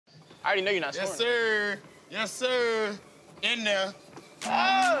I already know you're not scoring. Yes, sir. Yes, sir. In there.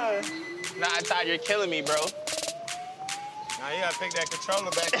 Ah. Nah, Todd, you're killing me, bro. Now you gotta pick that controller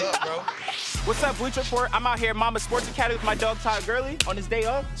back up, bro. What's up, Bleacher Report? I'm out here at Mama Sports Academy with my dog, Todd Gurley, on his day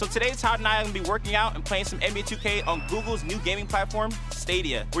off. So today, Todd and I are gonna be working out and playing some NBA 2K on Google's new gaming platform,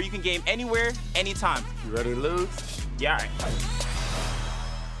 Stadia, where you can game anywhere, anytime. You ready to lose? Yeah, all right.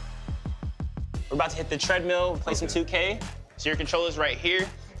 We're about to hit the treadmill, play some 2K. So your controller's right here.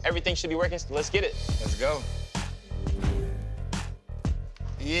 Everything should be working, so let's get it. Let's go.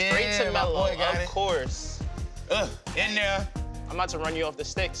 Yeah, Straight to Melo, got of it. course. In there. I'm about to run you off the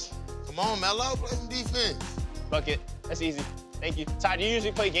sticks. Come on, Melo, play some defense. Bucket, that's easy. Thank you. Todd, do you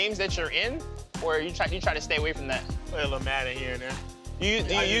usually play games that you're in, or you try to stay away from that? Play a little Madden here and there. Do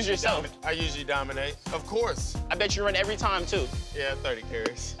you use yourself? I usually dominate. Of course. I bet you run every time, too. Yeah, 30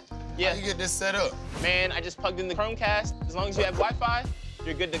 carries. Yeah. How you get this set up? Man, I just plugged in the Chromecast. As long as you have Wi-Fi,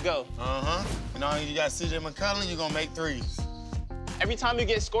 you're good to go. Uh-huh. You know, you got CJ McCollum, you're gonna make threes. Every time you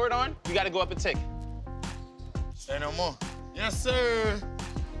get scored on, you gotta go up a tick. Say no more. Yes, sir.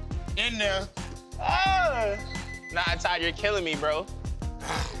 In there. Ah. Nah, Todd, you're killing me, bro.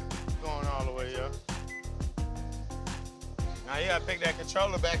 Going all the way up. Now you gotta pick that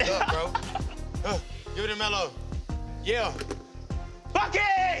controller back up, bro. Give it to Melo. Yeah.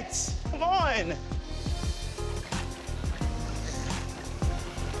 Buckets! Come on!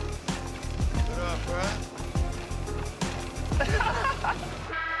 Good up, bro.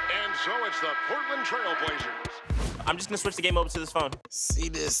 And so it's the Portland Trailblazers. I'm just gonna switch the game over to this phone. See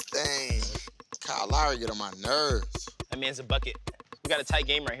this thing. Kyle Lowry get on my nerves. That man's a bucket. We got a tight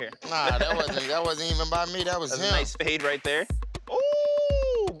game right here. Nah, that wasn't even by me. That was That's him. a nice fade right there.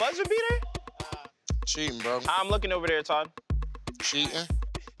 Ooh, buzzer beater? Cheating, bro. I'm looking over there, Todd. Cheating.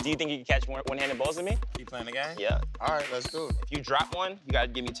 Do you think you can catch one-handed balls than me? Keep playing the game? Yeah. All right, let's do it. If you drop one, you gotta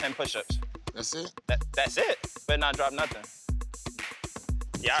give me 10 push-ups. That's it? That's it. Better not drop nothing.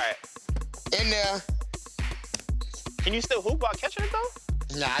 Yeah, all right. In there. Can you still hoop while catching it, though?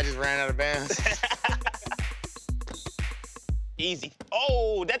 Nah, I just ran out of bounds. Easy.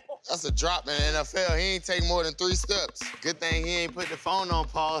 Oh, That's a drop in the NFL. He ain't take more than 3 steps. Good thing he ain't put the phone on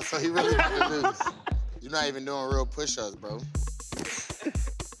pause, so he really about to lose. You're not even doing real push-ups, bro.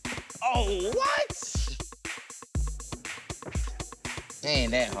 Oh, what? It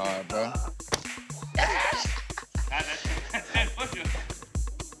ain't that hard, bro.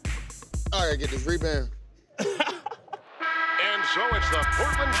 All right, get this rebound. And so it's the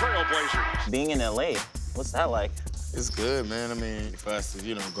Portland Trailblazers. Being in LA, what's that like? It's good, man. I mean, for us to,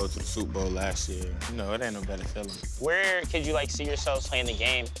 go to the Super Bowl last year, it ain't no better feeling. Where could you see yourselves playing the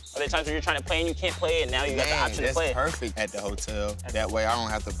game? Are there times where you're trying to play and you can't play and now you got the option to play? That's perfect at the hotel. That way I don't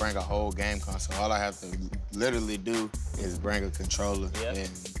have to bring a whole game console. All I have to literally do is bring a controller, and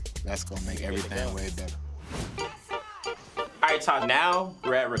that's gonna make everything way better. All right, Todd, now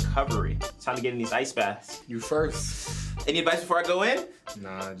we're at recovery. Time to get in these ice baths. You first. Any advice before I go in?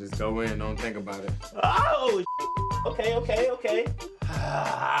 Nah, just go in. Don't think about it. Oh, okay.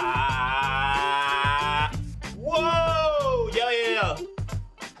 Whoa, yo.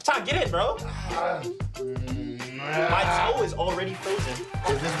 Todd, get it, bro. My toe is already frozen.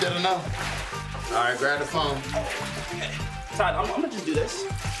 Is this good enough? All right, grab the phone. Okay. Todd, I'm gonna just do this.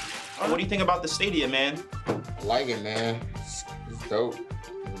 What do you think about the Stadia, man? I like it, man. It's dope.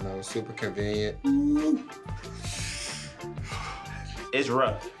 Super convenient. It's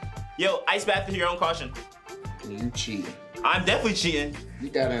rough. Yo, ice bath at your own caution. You cheating. I'm definitely cheating. You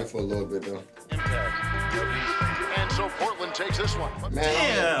got in for a little bit, though. And so Portland takes this one. Man,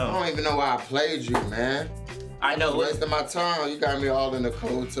 Damn. I don't even know why I played you, man. I know. Wasting my time. You got me all in the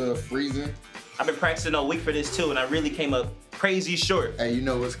cold tub, freezing. I've been practicing all week for this too, and I really came up crazy short. Hey, you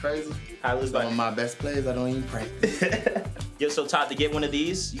know what's crazy? I lose Some of my best plays, I don't even practice. Yo, so Todd, to get one of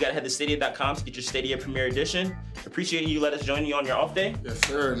these, you gotta head to Stadia.com to get your Stadia Premier Edition. Appreciate you let us join you on your off day. Yes,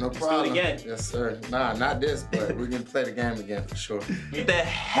 sir, no problem. do it again. Yes, sir. Nah, not this, but we can play the game again for sure. Get the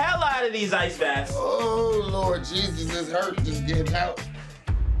hell out of these ice baths. Oh, Lord Jesus, it's hurt just getting out.